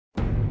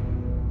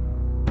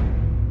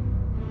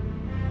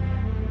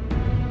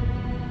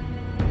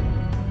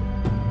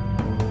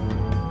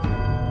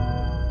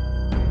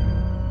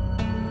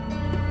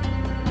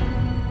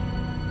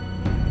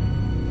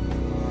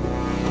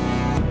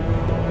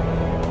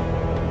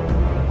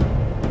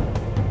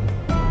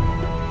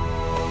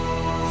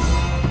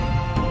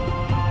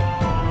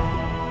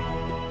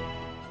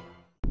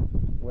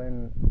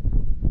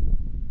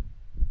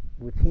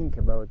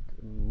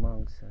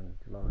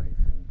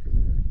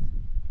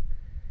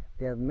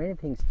There are many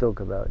things to talk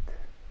about,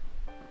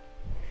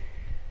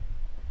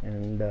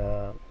 and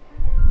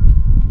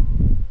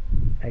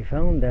I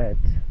found that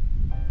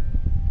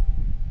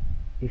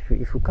if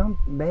we come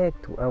back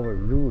to our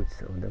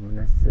roots of the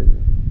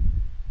monasticism,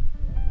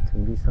 it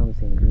will be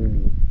something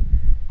really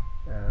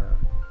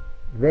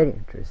very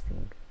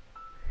interesting.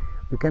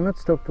 We cannot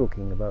stop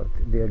talking about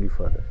the early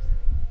fathers,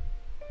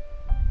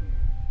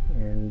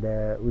 and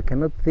we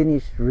cannot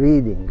finish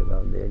reading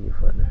about the early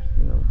fathers,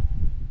 you know.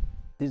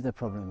 This is the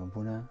problem,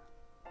 Abuna.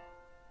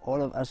 All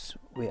of us,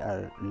 we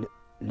are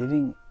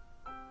living,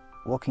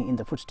 walking in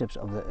the footsteps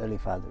of the early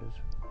fathers,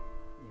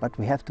 but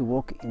we have to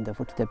walk in the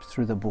footsteps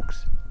through the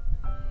books.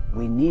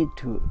 We need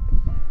to,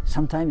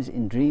 sometimes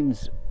in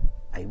dreams,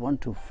 I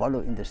want to follow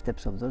in the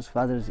steps of those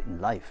fathers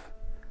in life,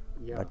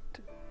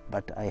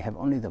 but I have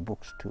only the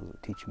books to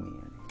teach me.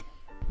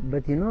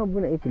 But you know,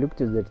 Abuna, if you look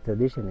to the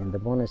tradition in the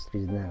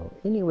monasteries now,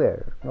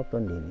 anywhere, not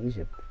only in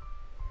Egypt,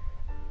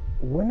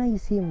 when I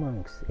see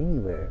monks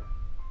anywhere,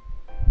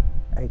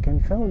 I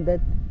can find that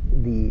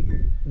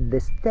the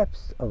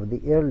steps of the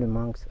early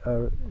monks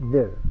are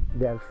there.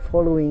 They are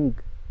following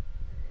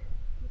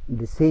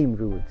the same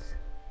routes.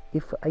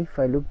 If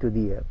I look to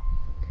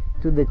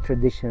the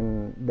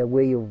tradition, the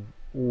way of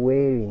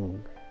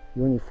wearing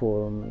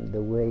uniform,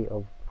 the way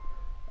of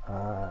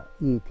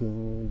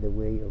eating, the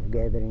way of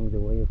gathering,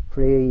 the way of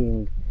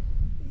praying,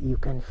 you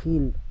can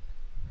feel,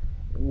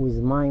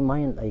 with my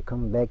mind, I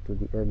come back to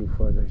the early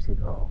fathers. Said,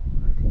 oh,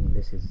 I think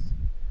this is.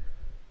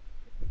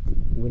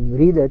 When you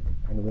read it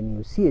and when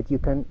you see it, you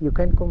can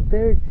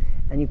compare it,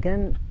 and you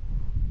can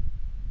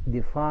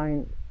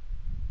define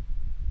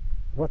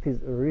what is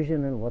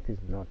original, what is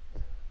not.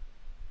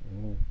 I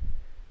mean,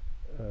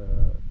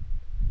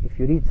 if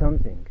you read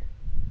something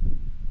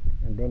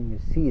and then you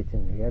see it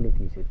in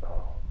reality, you say,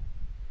 oh,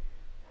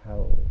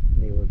 how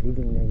they were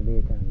living like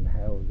that and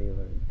how they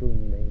were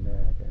doing like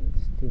that, and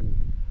still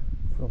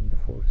from the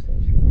 4th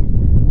century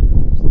they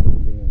were still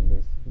doing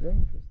this. Very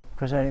interesting.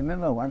 Because I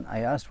remember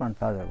I asked one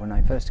father, when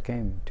I first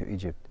came to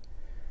Egypt,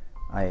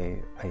 I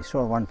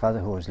saw one father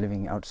who was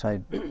living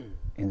outside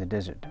in the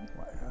desert,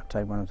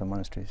 outside one of the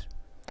monasteries.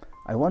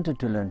 I wanted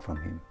to learn from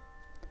him,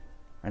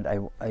 and I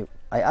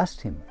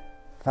asked him,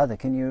 Father,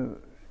 can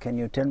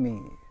you tell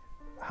me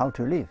how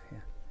to live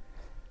here?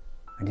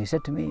 And he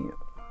said to me,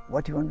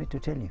 what do you want me to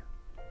tell you?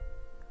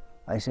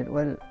 I said,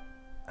 well,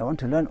 I want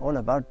to learn all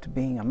about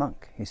being a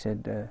monk. He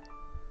said,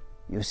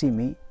 you see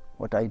me,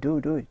 what I do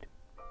it.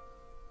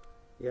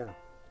 Yeah.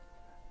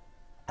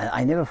 And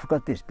I never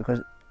forgot this,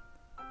 because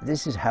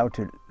this is how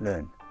to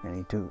learn,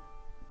 to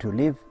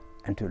live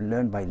and to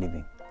learn by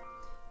living.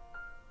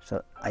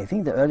 So I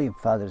think the early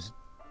fathers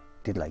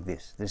did like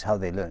this. This is how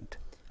they learned.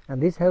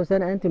 And this is how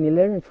El-Antony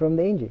learned from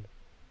the angel.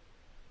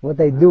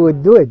 What I do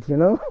it, you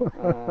know.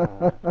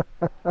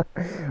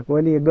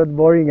 When he got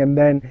boring, and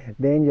then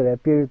the angel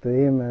appeared to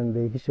him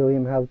and he showed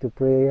him how to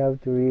pray, how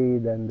to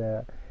read,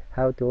 and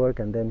how to work,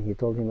 and then he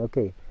told him,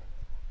 okay,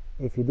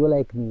 if you do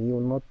like me, you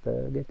will not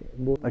get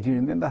bored. But you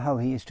remember how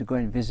he used to go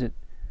and visit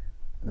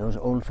those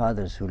old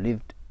fathers who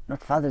lived,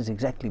 not fathers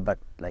exactly, but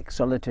like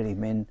solitary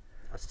men.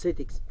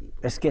 Ascetics people.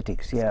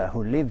 Ascetics, yeah,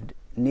 who lived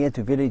near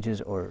to villages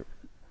or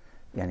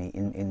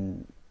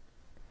in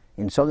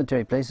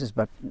solitary places,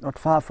 but not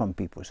far from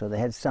people, so they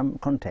had some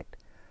contact.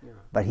 Yeah.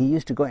 But he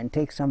used to go and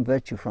take some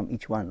virtue from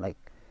each one, like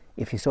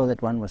if he saw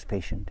that one was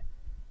patient,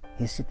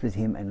 he'd sit with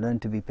him and learn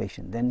to be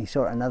patient. Then he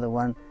saw another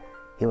one,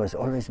 he was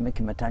always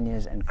making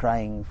matanyas and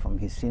crying from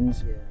his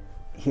sins. Yeah.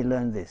 He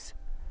learned this.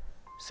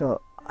 So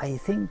I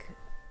think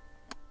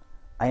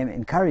I am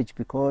encouraged,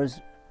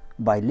 because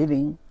by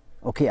living,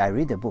 okay, I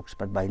read the books,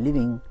 but by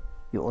living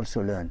you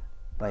also learn.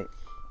 Yes.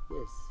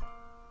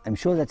 I'm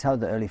sure that's how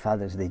the early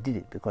fathers, they did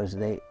it, because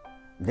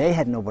they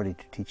had nobody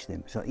to teach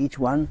them. So each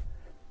one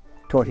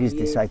taught his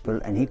disciple,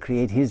 and he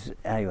created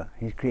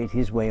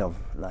his way of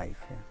life.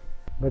 Yeah.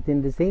 But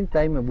in the same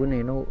time, Abuna,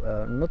 you know,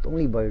 not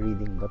only by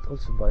reading, but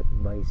also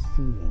by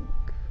seeing.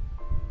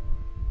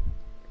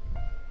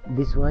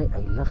 This is why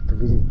I love to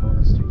visit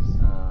monasteries.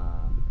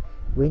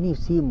 When you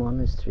see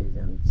monasteries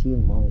and see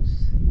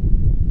monks,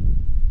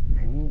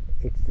 I mean,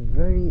 it's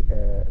very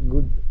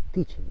good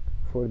teaching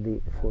for the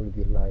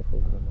life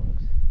of the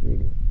monks,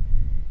 really.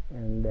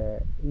 And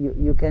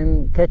you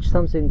can catch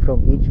something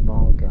from each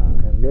monk, and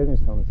you can learn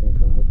something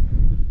from it.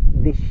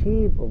 The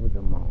shape of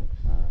the monks.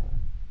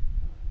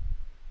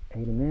 I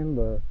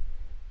remember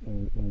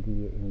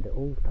in the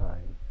old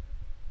time,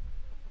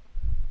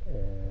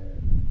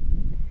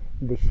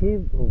 the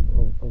shape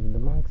of the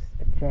monks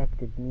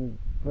attracted me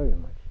very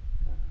much.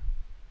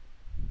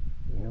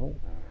 You know,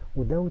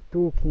 without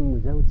talking,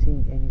 without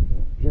saying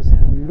anything, just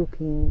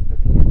looking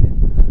at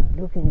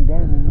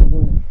them, you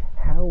know,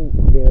 how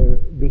they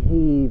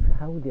behave,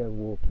 how they are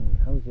walking,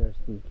 how they are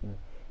speaking,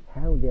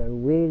 how they are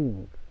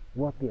wearing,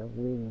 what they are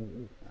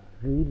wearing,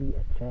 really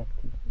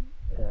attracted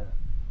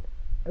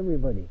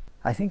everybody.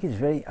 I think it's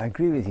very, I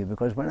agree with you,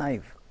 because when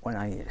I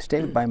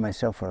stay by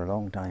myself for a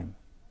long time,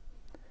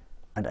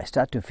 and I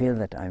start to feel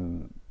that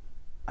I'm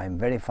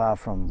very far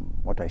from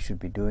what I should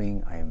be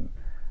doing, I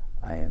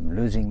am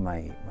losing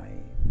my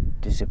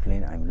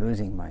discipline, I'm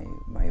losing my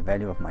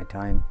value of my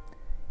time.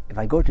 If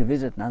I go to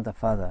visit another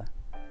father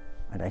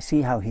and I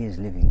see how he is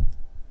living,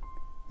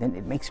 then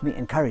it makes me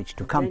encouraged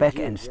to come back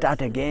and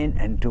start again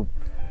and to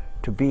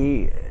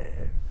be...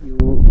 you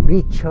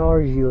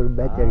recharge your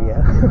battery,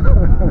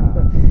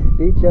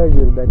 recharge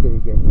your battery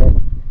again, yes.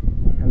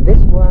 And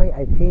that's why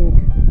I think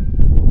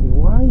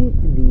why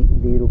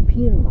the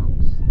European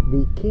monks,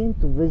 they came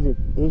to visit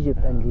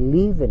Egypt and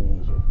live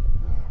in Egypt,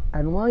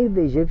 and why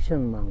the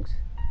Egyptian monks,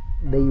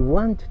 they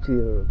went to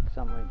Europe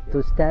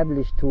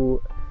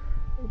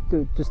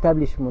to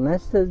establish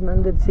monasticism,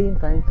 and at the same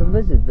time to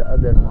visit the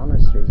other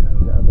monasteries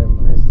and the other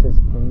monastics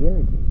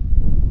community.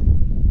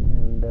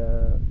 And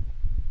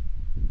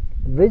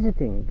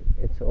visiting,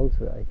 it's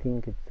also, I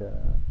think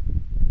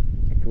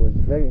it was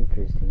very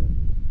interesting.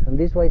 And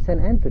this is why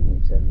St. Anthony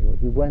himself,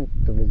 he went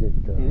to visit.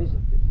 He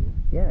visited,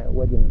 yeah,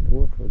 Wadi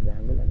Matur, for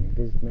example, and he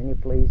visited many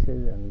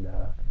places, and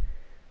there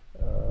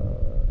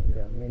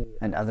are many.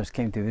 And others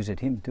came to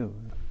visit him too.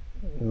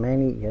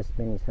 Many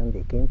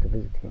Sunday came to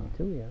visit him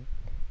too. Yeah,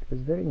 it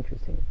was very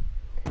interesting.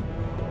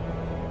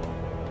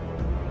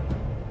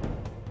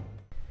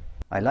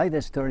 I like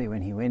that story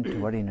when he went to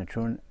Wadi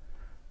Natrun,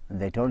 and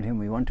they told him,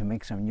 we want to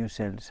make some new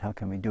cells. How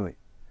can we do it?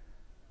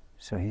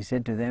 So he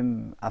said to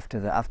them, after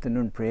the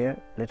afternoon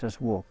prayer, let us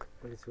walk.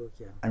 Let's walk,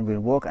 yeah. And we'll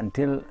walk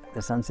until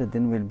the sunset,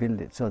 then we'll build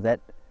it. So that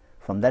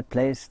from that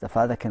place, the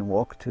father can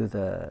walk to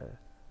the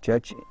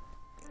church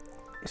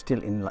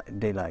still in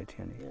daylight.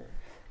 You know. Yeah.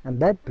 And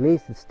that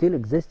place still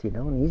exists, you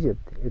know, in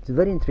Egypt. It's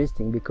very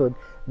interesting because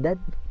that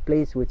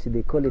place, which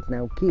they call it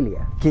now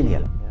Kilia.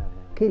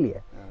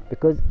 Kilia.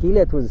 Because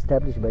Kilia was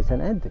established by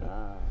St. Anthony.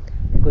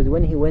 Because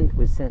when he went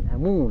with St.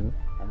 Amun,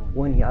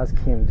 when he asked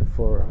him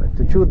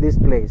to choose this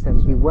place, and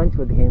he went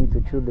with him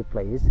to choose the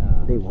place,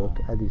 they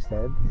walked, as you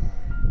said,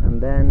 and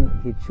then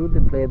he chose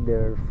the place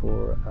there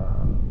for,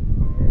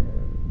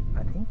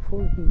 I think,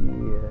 for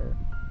the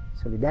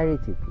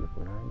solidarity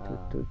people,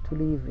 right? to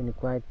live in a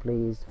quiet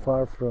place,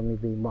 far from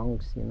the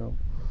monks, you know.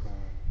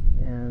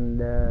 And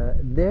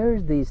there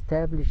they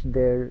established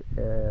their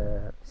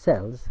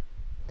cells,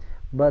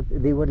 but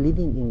they were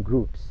living in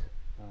groups.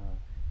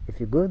 If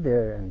you go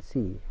there and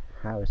see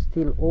how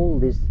still all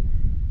these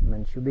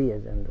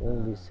manchubias and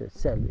all these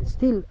cells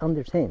still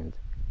understand.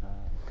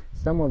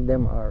 Some of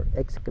them are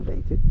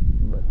excavated,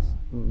 but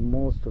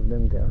most of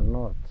them they are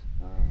not.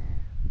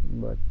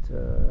 But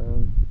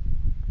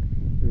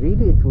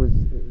really it was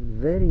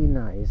very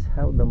nice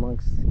how the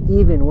monks,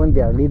 even when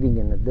they are living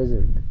in the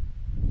desert,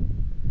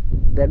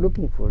 they're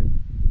looking for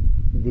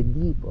the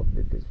deep of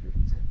the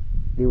desert.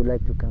 They would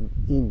like to come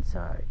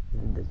inside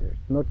the desert,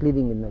 not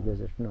living in the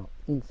desert, no,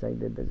 inside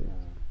the desert.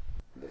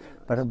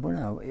 But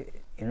Abuna,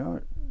 you know,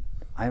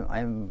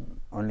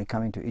 I'm only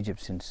coming to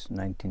Egypt since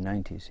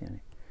 1990s, you know.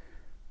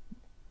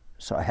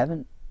 So I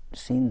haven't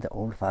seen the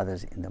old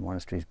fathers in the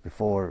monasteries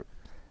before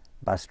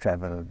bus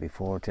travel,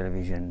 before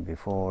television,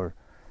 before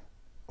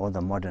all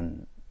the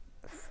modern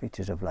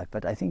features of life.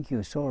 But I think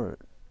you saw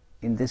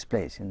in this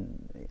place,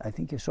 and I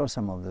think you saw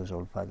some of those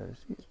old fathers.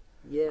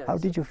 Yes. How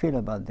did you feel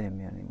about them,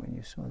 yani, when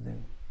you saw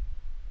them?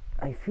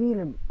 I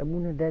feel,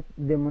 Abuna, that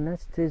the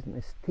monasticism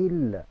is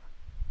still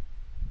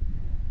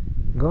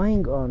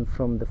going on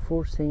from the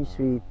 4th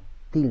century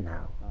till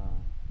now.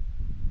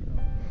 You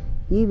know,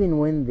 even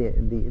when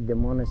the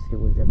monastery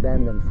was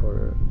abandoned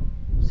for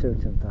a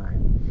certain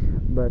time,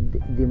 but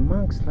the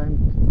monks' life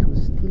will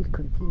still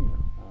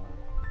continue.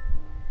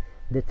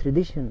 The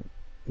tradition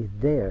is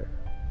there.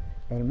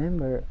 I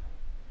remember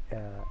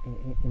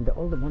in the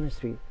old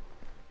monastery,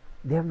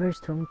 they have very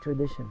strong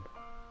tradition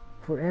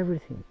for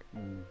everything.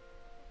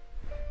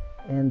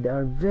 And they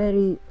are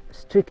very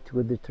strict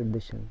with the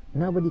tradition.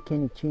 Nobody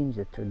can change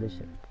the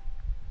tradition.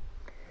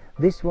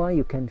 This is why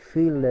you can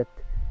feel that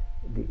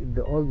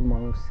the old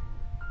monks,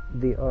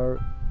 they are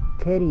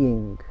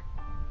carrying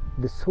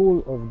the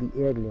soul of the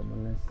early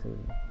monastery.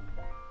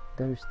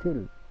 They're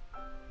still,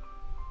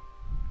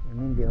 I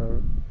mean,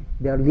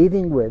 they are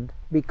living with,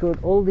 because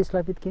all this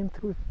life it came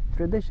through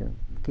tradition,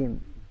 it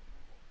came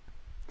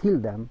till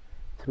them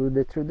through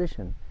the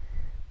tradition.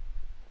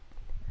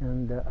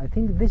 And I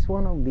think this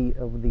one of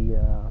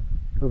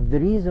the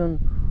reason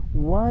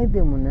why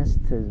the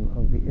monasticism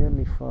of the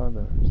early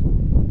fathers,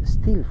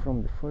 still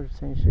from the 1st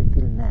century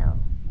till now.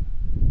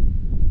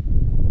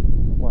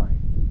 Why?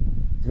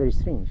 It's very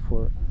strange.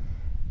 For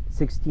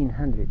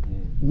 1600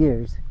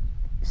 years,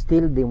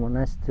 still the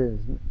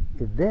monasticism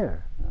is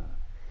there,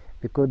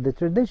 because the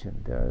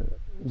tradition.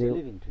 It's a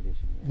living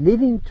tradition. Yeah.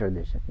 Living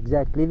tradition,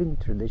 exact living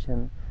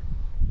tradition.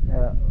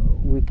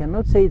 We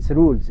cannot say it's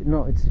rules.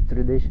 No, it's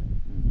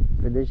tradition.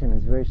 Tradition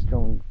is very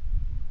strong,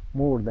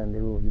 more than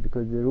the rules,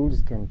 because the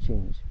rules can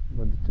change,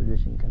 but the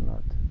tradition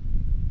cannot.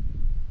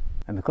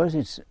 And because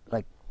it's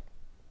like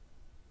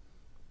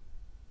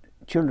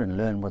children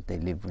learn what they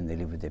live when they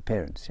live with their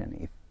parents.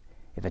 And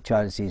if a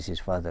child sees his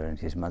father and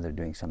his mother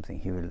doing something,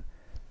 he will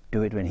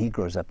do it when he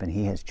grows up and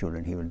he has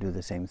children, he will do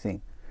the same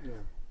thing. Yeah.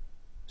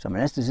 So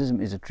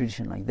monasticism is a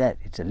tradition like that.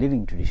 It's a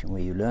living tradition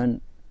where you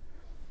learn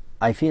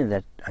I feel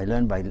that I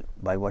learn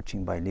by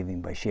watching, by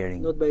living, by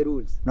sharing. Not by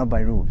rules. Not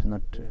by rules.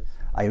 Not. Yes.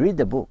 I read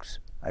the books.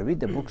 I read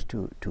the books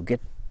to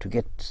get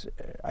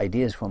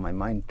ideas for my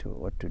mind to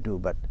what to do.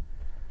 But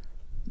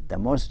the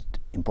most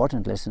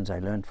important lessons I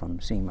learned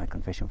from seeing my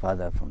confession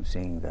father, from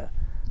seeing the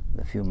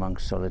few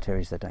monks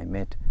solitaries that I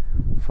met,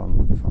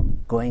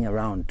 from going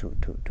around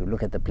to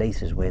look at the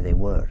places where they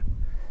were.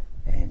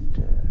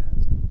 And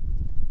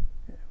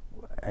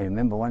I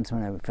remember once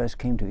when I first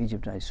came to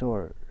Egypt,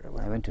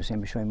 when I went to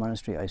Saint Bishoy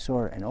Monastery, I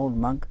saw an old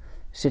monk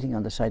sitting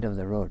on the side of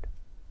the road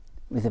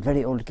with a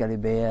very old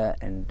galibeya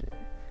and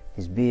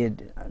his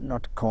beard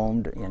not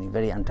combed,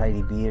 very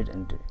untidy beard,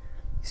 and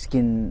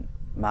skin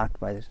marked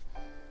by this.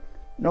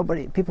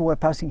 People were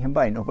passing him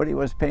by, nobody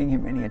was paying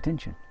him any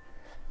attention.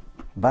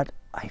 But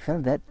I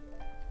felt that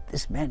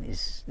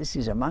this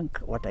is a monk,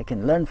 what I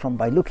can learn from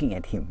by looking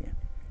at him.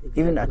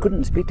 Exactly. Even I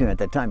couldn't speak to him at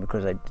that time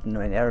because I didn't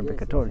know any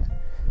Arabic at all. Yes.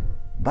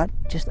 But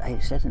just I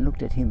sat and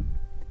looked at him,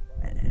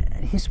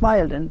 and he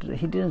smiled and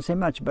he didn't say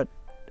much, but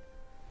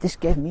this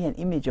gave me an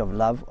image of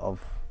love,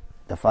 of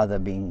the father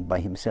being by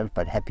himself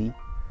but happy,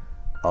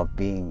 of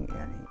being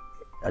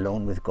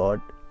alone with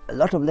God. A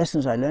lot of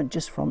lessons I learned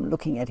just from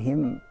looking at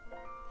him.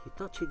 He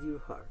touched your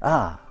heart.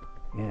 Ah,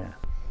 yeah.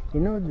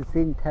 The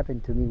same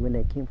happened to me when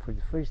I came for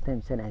the first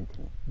time to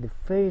El-Antony. The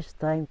first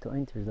time to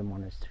enter the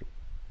monastery.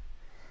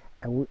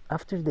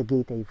 After the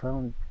gate I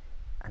found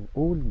an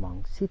old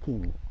monk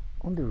sitting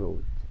on the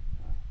road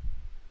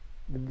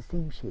with the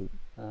same shape.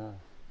 The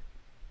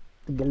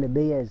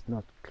galabeya is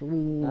not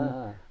clean,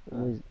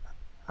 with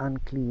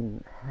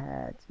unclean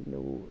hat,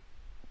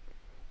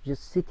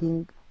 just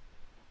sitting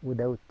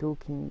without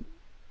talking,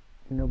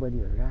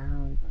 nobody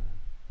around.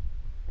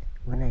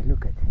 When I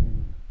look at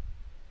him,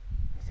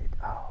 I said,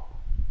 oh,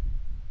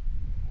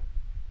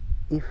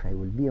 if I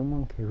will be a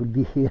monk, I will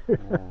be here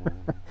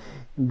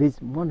in this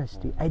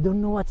monastery. I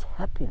don't know what's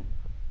happened.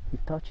 He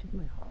touched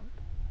my heart.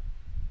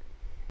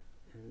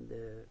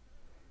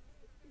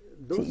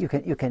 And see,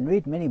 you can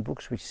read many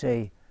books which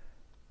say,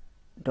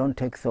 don't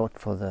take thought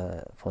for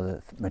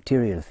the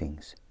material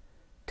things.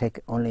 Take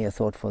only a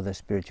thought for the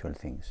spiritual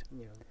things.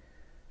 Yeah.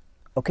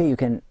 Okay, you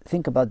can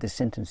think about this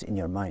sentence in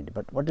your mind,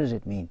 but what does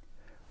it mean?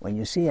 When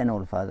you see an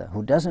old father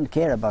who doesn't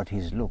care about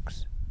his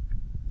looks,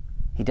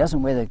 he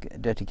doesn't wear the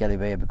dirty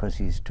galibeya because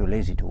he's too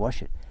lazy to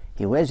wash it.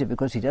 He wears it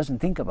because he doesn't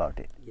think about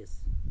it.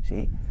 Yes.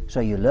 See? So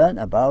you learn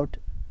about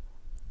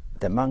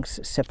the monk's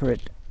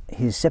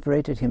he's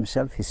separated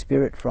himself, his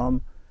spirit,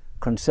 from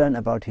concern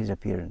about his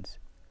appearance.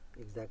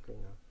 Exactly.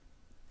 No.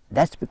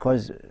 That's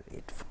because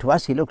to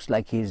us he looks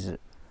like he's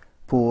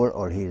poor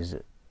or he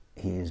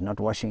is not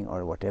washing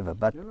or whatever,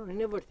 but no, he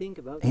never think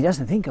about he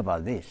doesn't think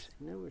about this.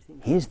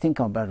 He is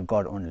thinking about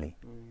God only.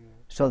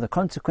 So the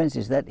consequence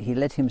is that he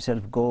let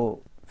himself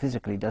go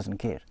physically, doesn't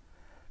care,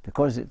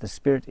 because the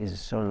spirit is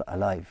so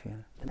alive.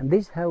 Yeah? And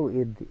this is how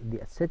the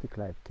ascetic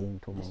life came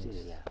to monks.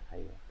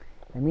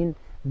 I mean,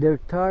 their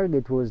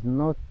target was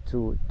not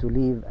to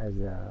live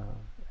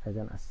as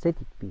an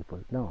ascetic people.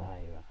 No,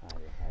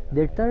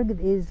 their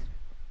target is,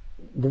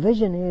 the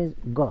vision is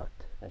God.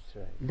 That's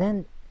right.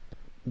 Then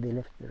they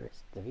left the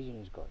rest. The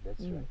vision is God.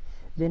 That's right.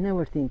 They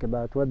never think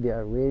about what they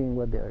are wearing,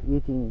 what they are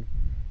eating.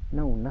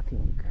 No,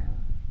 nothing.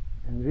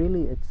 And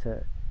really,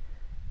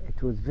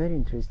 it was very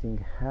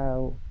interesting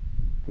how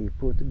they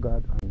put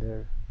God on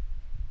their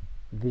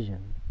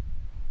vision,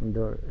 on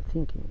their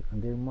thinking,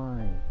 on their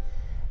mind.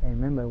 I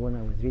remember when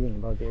I was reading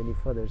about the early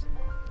fathers,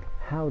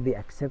 how they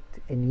accept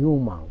a new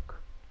monk.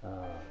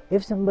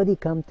 If somebody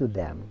come to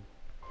them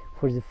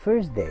for the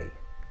first day,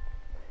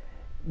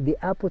 the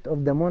abbot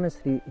of the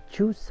monastery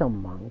choose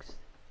some monks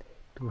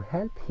to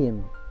help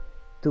him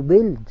to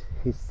build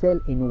his cell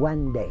in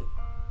one day.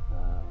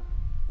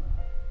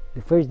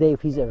 The first day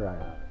of his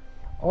arrival.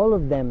 All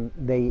of them,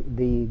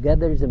 they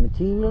gather the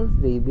materials,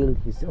 they build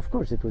his, of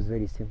course it was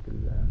very simple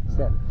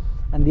cell,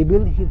 and they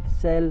build his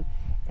cell,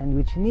 and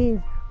which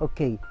means,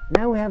 okay,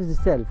 now we have the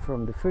cell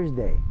from the first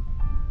day.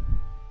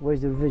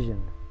 Where's your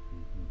vision?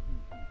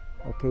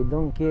 Okay,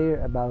 don't care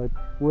about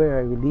where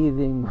are you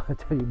living,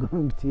 what are you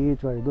going to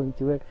eat, what are you going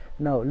to wear.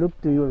 No, look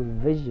to your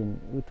vision.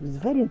 It was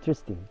very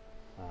interesting.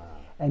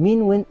 I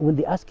mean, when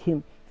they ask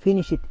him,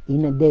 finish it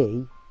in a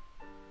day,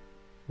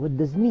 what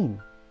does it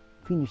mean?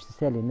 Finish the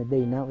cell in a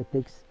day. Now it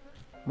takes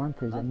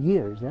months and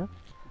years. Huh?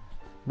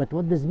 But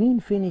what does it mean,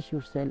 finish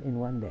your cell in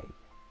one day?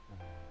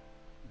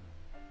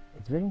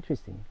 It's very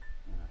interesting.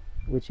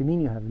 Which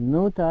means you have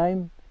no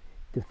time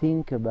to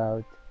think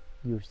about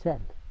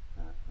yourself.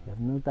 You have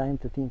no time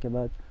to think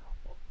about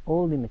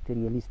all the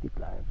materialistic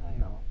life.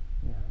 No.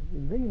 Yeah,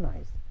 it's very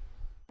nice.